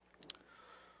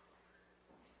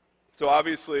So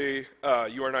obviously,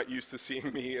 you are not used to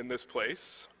seeing me in this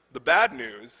place. The bad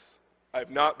news, I have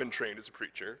not been trained as a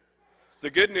preacher. The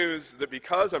good news, that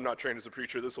because I'm not trained as a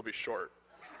preacher, this will be short.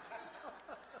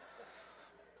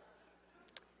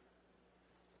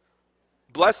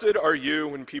 Blessed are you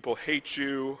when people hate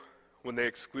you, when they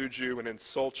exclude you and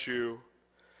insult you,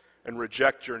 and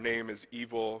reject your name as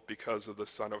evil because of the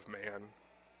Son of Man.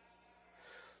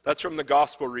 That's from the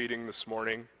gospel reading this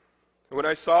morning. And when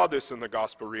I saw this in the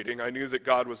gospel reading, I knew that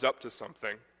God was up to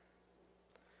something.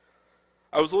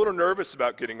 I was a little nervous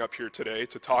about getting up here today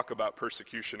to talk about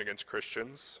persecution against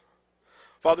Christians.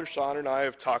 Father Sean and I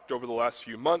have talked over the last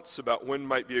few months about when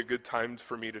might be a good time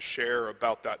for me to share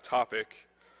about that topic.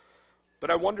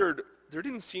 But I wondered, there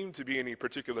didn't seem to be any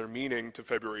particular meaning to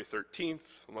February 13th,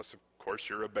 unless of course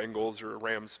you're a Bengals or a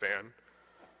Rams fan.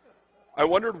 I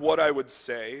wondered what I would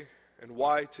say and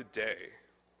why today.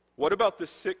 What about the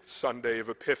 6th Sunday of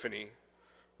Epiphany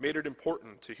made it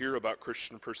important to hear about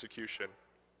Christian persecution?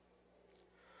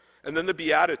 And then the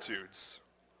Beatitudes.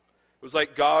 It was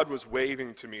like God was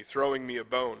waving to me, throwing me a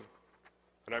bone,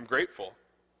 and I'm grateful.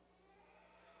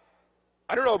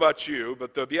 I don't know about you,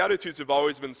 but the Beatitudes have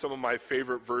always been some of my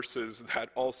favorite verses that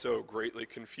also greatly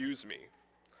confuse me.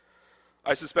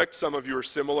 I suspect some of you are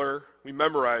similar. We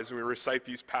memorize and we recite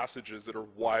these passages that are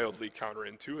wildly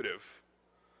counterintuitive.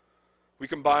 We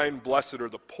combine blessed are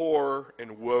the poor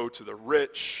and woe to the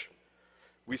rich.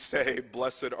 We say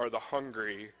blessed are the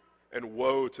hungry and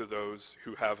woe to those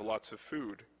who have lots of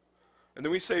food. And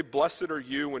then we say blessed are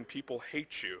you when people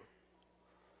hate you.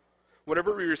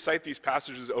 Whenever we recite these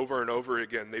passages over and over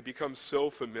again, they become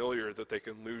so familiar that they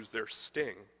can lose their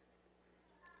sting.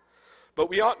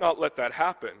 But we ought not let that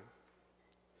happen.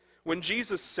 When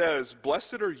Jesus says,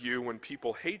 blessed are you when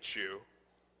people hate you,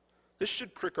 this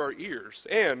should prick our ears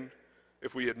and,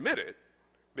 if we admit it,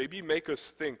 maybe make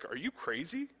us think, are you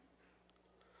crazy?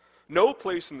 No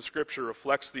place in Scripture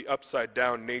reflects the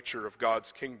upside-down nature of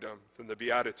God's kingdom than the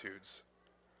Beatitudes.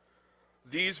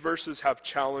 These verses have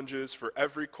challenges for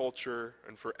every culture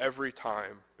and for every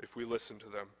time if we listen to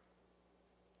them.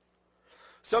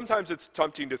 Sometimes it's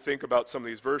tempting to think about some of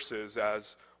these verses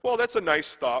as, well, that's a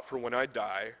nice thought for when I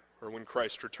die or when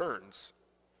Christ returns.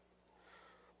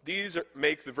 These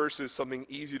make the verses something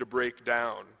easy to break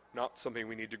down, not something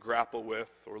we need to grapple with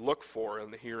or look for in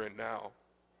the here and now.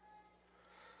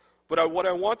 But what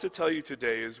I want to tell you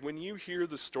today is when you hear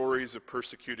the stories of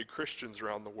persecuted Christians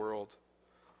around the world,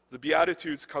 the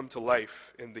Beatitudes come to life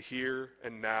in the here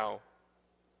and now.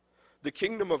 The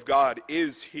kingdom of God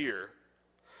is here,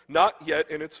 not yet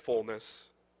in its fullness,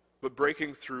 but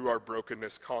breaking through our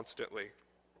brokenness constantly.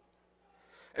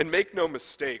 And make no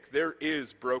mistake, there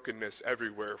is brokenness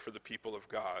everywhere for the people of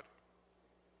God.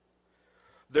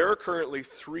 There are currently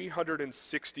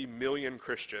 360 million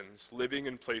Christians living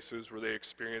in places where they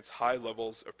experience high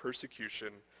levels of persecution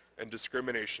and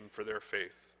discrimination for their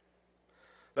faith.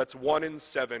 That's 1 in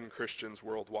 7 Christians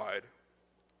worldwide.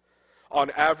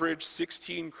 On average,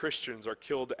 16 Christians are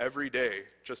killed every day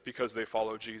just because they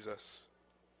follow Jesus.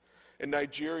 In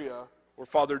Nigeria, where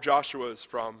Father Joshua is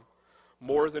from,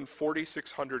 more than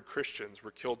 4,600 Christians were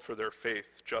killed for their faith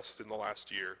just in the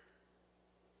last year.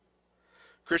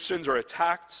 Christians are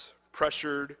attacked,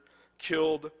 pressured,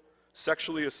 killed,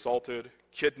 sexually assaulted,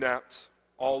 kidnapped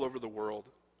all over the world.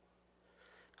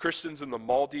 Christians in the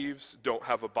Maldives don't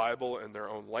have a Bible in their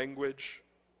own language.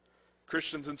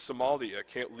 Christians in Somalia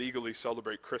can't legally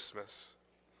celebrate Christmas.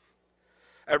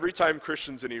 Every time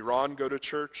Christians in Iran go to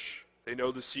church, they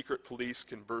know the secret police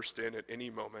can burst in at any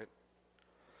moment.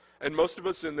 And most of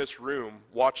us in this room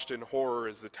watched in horror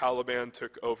as the Taliban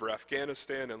took over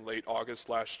Afghanistan in late August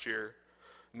last year,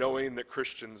 knowing that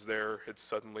Christians there had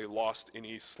suddenly lost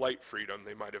any slight freedom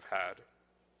they might have had.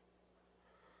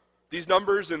 These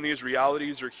numbers and these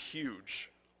realities are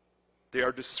huge. They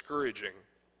are discouraging.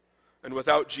 And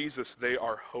without Jesus, they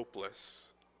are hopeless.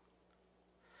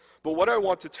 But what I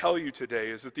want to tell you today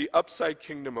is that the upside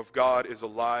kingdom of God is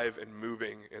alive and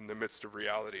moving in the midst of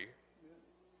reality.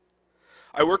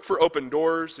 I work for Open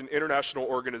Doors, an international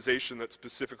organization that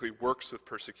specifically works with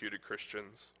persecuted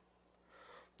Christians.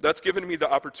 That's given me the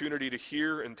opportunity to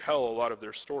hear and tell a lot of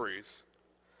their stories.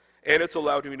 And it's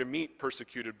allowed me to meet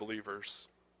persecuted believers.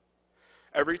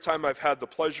 Every time I've had the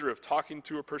pleasure of talking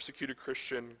to a persecuted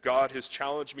Christian, God has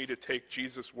challenged me to take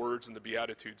Jesus' words in the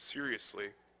Beatitudes seriously.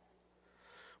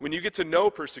 When you get to know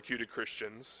persecuted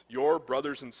Christians, your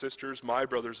brothers and sisters, my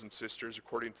brothers and sisters,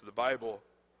 according to the Bible,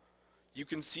 you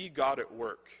can see God at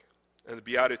work, and the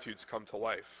Beatitudes come to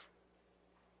life.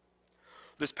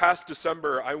 This past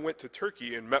December, I went to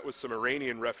Turkey and met with some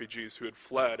Iranian refugees who had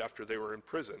fled after they were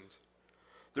imprisoned.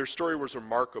 Their story was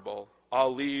remarkable.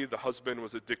 Ali, the husband,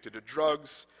 was addicted to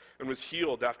drugs and was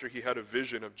healed after he had a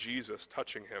vision of Jesus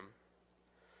touching him.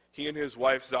 He and his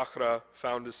wife Zahra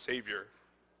found a Savior.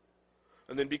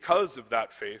 And then because of that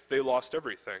faith, they lost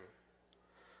everything.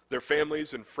 Their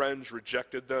families and friends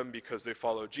rejected them because they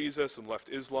followed Jesus and left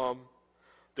Islam.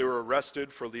 They were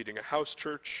arrested for leading a house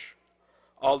church.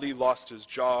 Ali lost his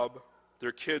job.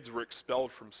 Their kids were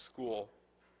expelled from school.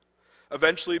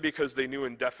 Eventually, because they knew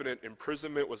indefinite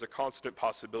imprisonment was a constant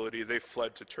possibility, they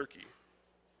fled to Turkey.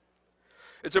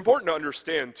 It's important to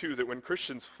understand, too, that when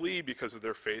Christians flee because of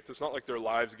their faith, it's not like their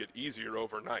lives get easier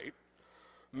overnight.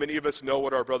 Many of us know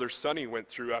what our brother Sunny went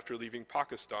through after leaving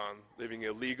Pakistan, living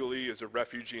illegally as a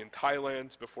refugee in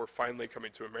Thailand before finally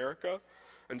coming to America,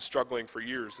 and struggling for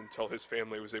years until his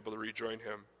family was able to rejoin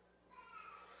him.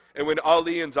 And when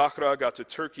Ali and Zahra got to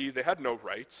Turkey, they had no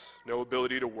rights, no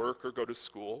ability to work or go to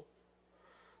school.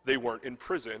 They weren't in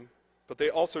prison, but they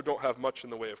also don't have much in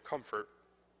the way of comfort.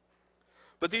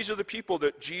 But these are the people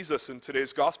that Jesus in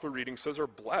today's gospel reading says are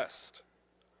blessed.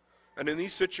 And in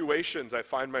these situations, I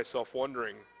find myself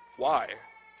wondering, why?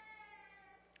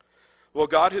 Well,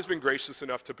 God has been gracious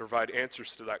enough to provide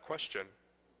answers to that question.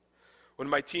 When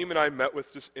my team and I met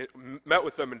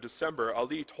with them in December,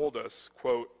 Ali told us,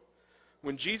 quote,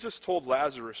 "When Jesus told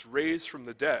Lazarus, 'Raise from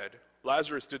the dead,'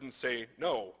 Lazarus didn't say,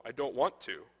 'No, I don't want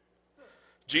to.'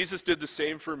 Jesus did the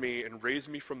same for me and raised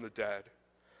me from the dead.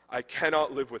 I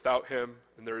cannot live without him,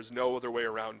 and there is no other way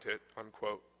around it,"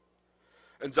 unquote.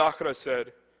 And Zahra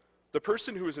said, "The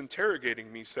person who was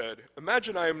interrogating me said,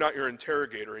 'Imagine I am not your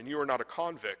interrogator and you are not a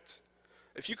convict.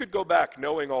 If you could go back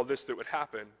knowing all this that would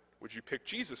happen, would you pick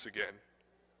Jesus again?'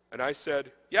 And I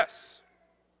said, 'Yes.'"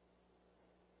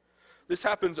 This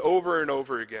happens over and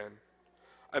over again.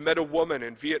 I met a woman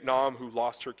in Vietnam who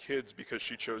lost her kids because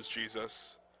she chose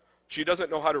Jesus. She doesn't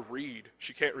know how to read.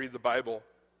 She can't read the Bible.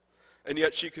 And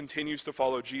yet she continues to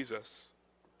follow Jesus.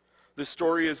 This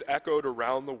story is echoed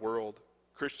around the world.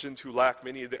 Christians who lack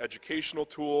many of the educational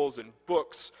tools and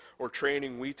books or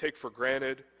training we take for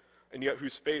granted, and yet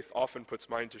whose faith often puts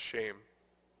mine to shame.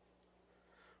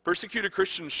 Persecuted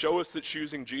Christians show us that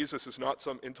choosing Jesus is not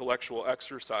some intellectual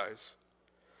exercise.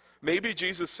 Maybe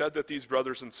Jesus said that these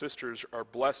brothers and sisters are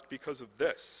blessed because of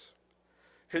this.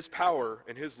 His power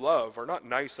and his love are not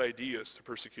nice ideas to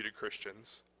persecuted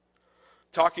Christians.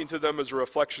 Talking to them is a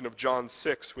reflection of John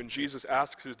 6 when Jesus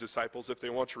asks his disciples if they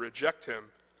want to reject him.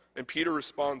 And Peter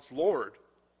responds, "Lord,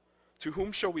 to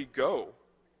whom shall we go?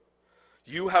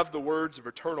 You have the words of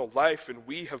eternal life, and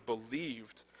we have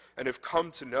believed and have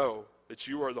come to know that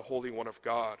you are the Holy One of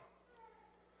God."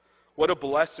 What a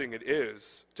blessing it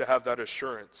is to have that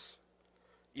assurance,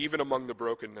 even among the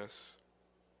brokenness.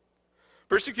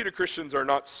 Persecuted Christians are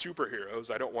not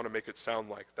superheroes. I don't want to make it sound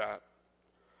like that.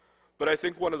 But I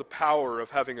think one of the power of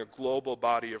having a global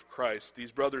body of Christ,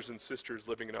 these brothers and sisters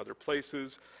living in other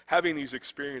places, having these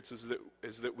experiences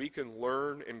is that we can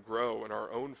learn and grow in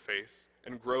our own faith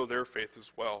and grow their faith as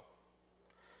well.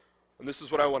 And this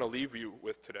is what I want to leave you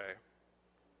with today.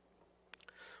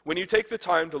 When you take the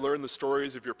time to learn the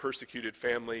stories of your persecuted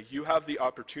family, you have the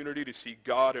opportunity to see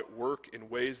God at work in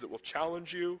ways that will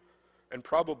challenge you and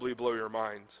probably blow your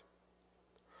mind.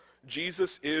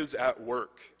 Jesus is at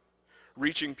work,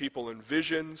 reaching people in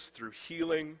visions, through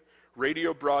healing,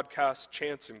 radio broadcasts,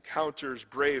 chance encounters,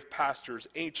 brave pastors,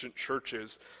 ancient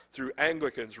churches, through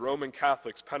Anglicans, Roman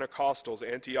Catholics, Pentecostals,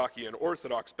 Antiochian,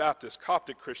 Orthodox, Baptists,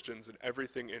 Coptic Christians, and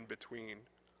everything in between.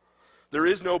 There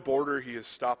is no border he has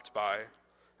stopped by,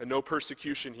 and no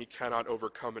persecution he cannot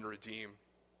overcome and redeem.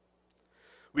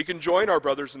 We can join our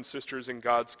brothers and sisters in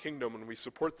God's kingdom when we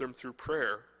support them through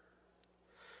prayer.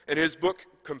 In his book,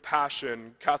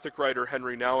 Compassion, Catholic writer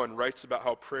Henry Nouwen writes about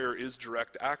how prayer is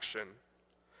direct action.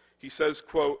 He says,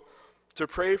 quote, "To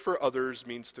pray for others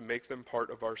means to make them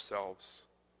part of ourselves.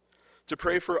 To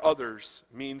pray for others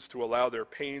means to allow their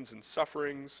pains and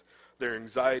sufferings, their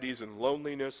anxieties and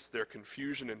loneliness, their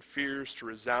confusion and fears to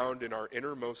resound in our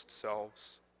innermost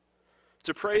selves.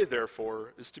 To pray,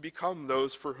 therefore, is to become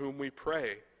those for whom we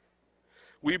pray.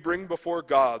 We bring before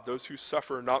God those who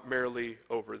suffer not merely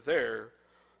over there,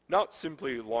 not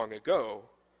simply long ago,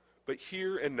 but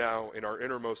here and now in our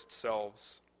innermost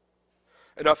selves."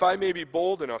 And if I may be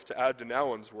bold enough to add to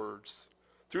Nouwen's words,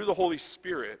 through the Holy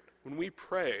Spirit, when we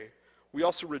pray, we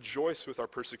also rejoice with our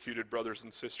persecuted brothers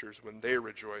and sisters when they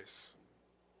rejoice.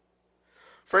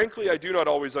 Frankly, I do not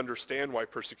always understand why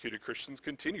persecuted Christians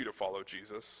continue to follow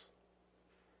Jesus.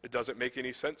 It doesn't make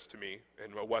any sense to me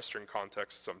in a Western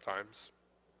context sometimes.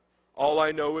 All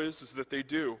I know is that they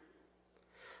do.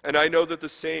 And I know that the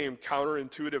same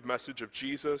counterintuitive message of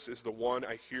Jesus is the one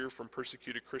I hear from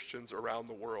persecuted Christians around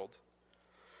the world.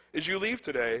 As you leave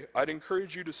today, I'd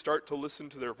encourage you to start to listen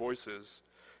to their voices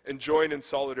and join in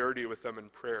solidarity with them in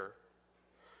prayer.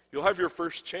 You'll have your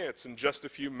first chance in just a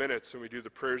few minutes when we do the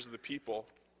prayers of the people.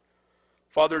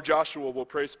 Father Joshua will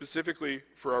pray specifically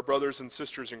for our brothers and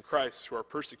sisters in Christ who are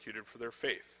persecuted for their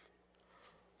faith.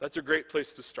 That's a great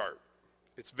place to start.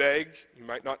 It's vague. You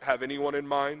might not have anyone in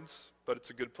mind, but it's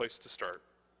a good place to start.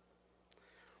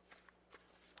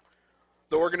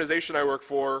 The organization I work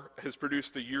for has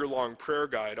produced a year-long prayer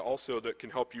guide also that can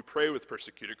help you pray with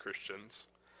persecuted Christians.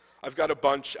 I've got a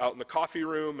bunch out in the coffee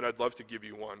room, and I'd love to give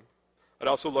you one. I'd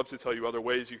also love to tell you other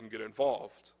ways you can get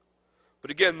involved.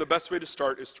 But again, the best way to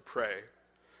start is to pray.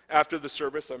 After the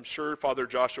service, I'm sure Father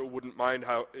Joshua wouldn't mind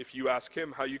if you ask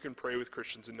him how you can pray with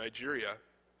Christians in Nigeria.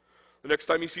 The next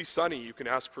time you see Sunny, you can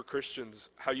ask for Christians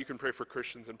how you can pray for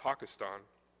Christians in Pakistan.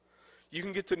 You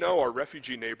can get to know our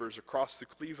refugee neighbors across the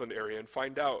Cleveland area and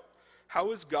find out,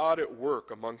 how is God at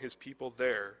work among his people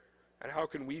there, and how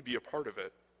can we be a part of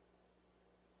it?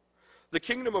 The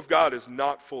kingdom of God is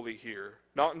not fully here,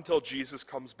 not until Jesus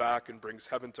comes back and brings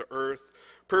heaven to earth,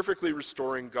 perfectly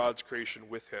restoring God's creation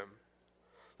with him.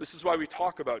 This is why we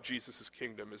talk about Jesus'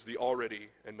 kingdom as the already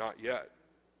and not yet.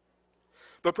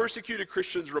 But persecuted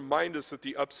Christians remind us that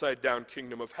the upside-down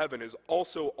kingdom of heaven is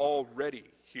also already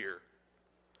here.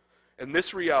 In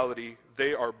this reality,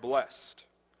 they are blessed,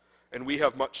 and we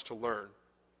have much to learn.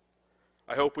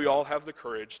 I hope we all have the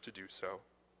courage to do so.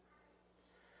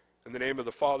 In the name of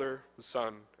the Father, the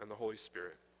Son, and the Holy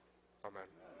Spirit. Amen.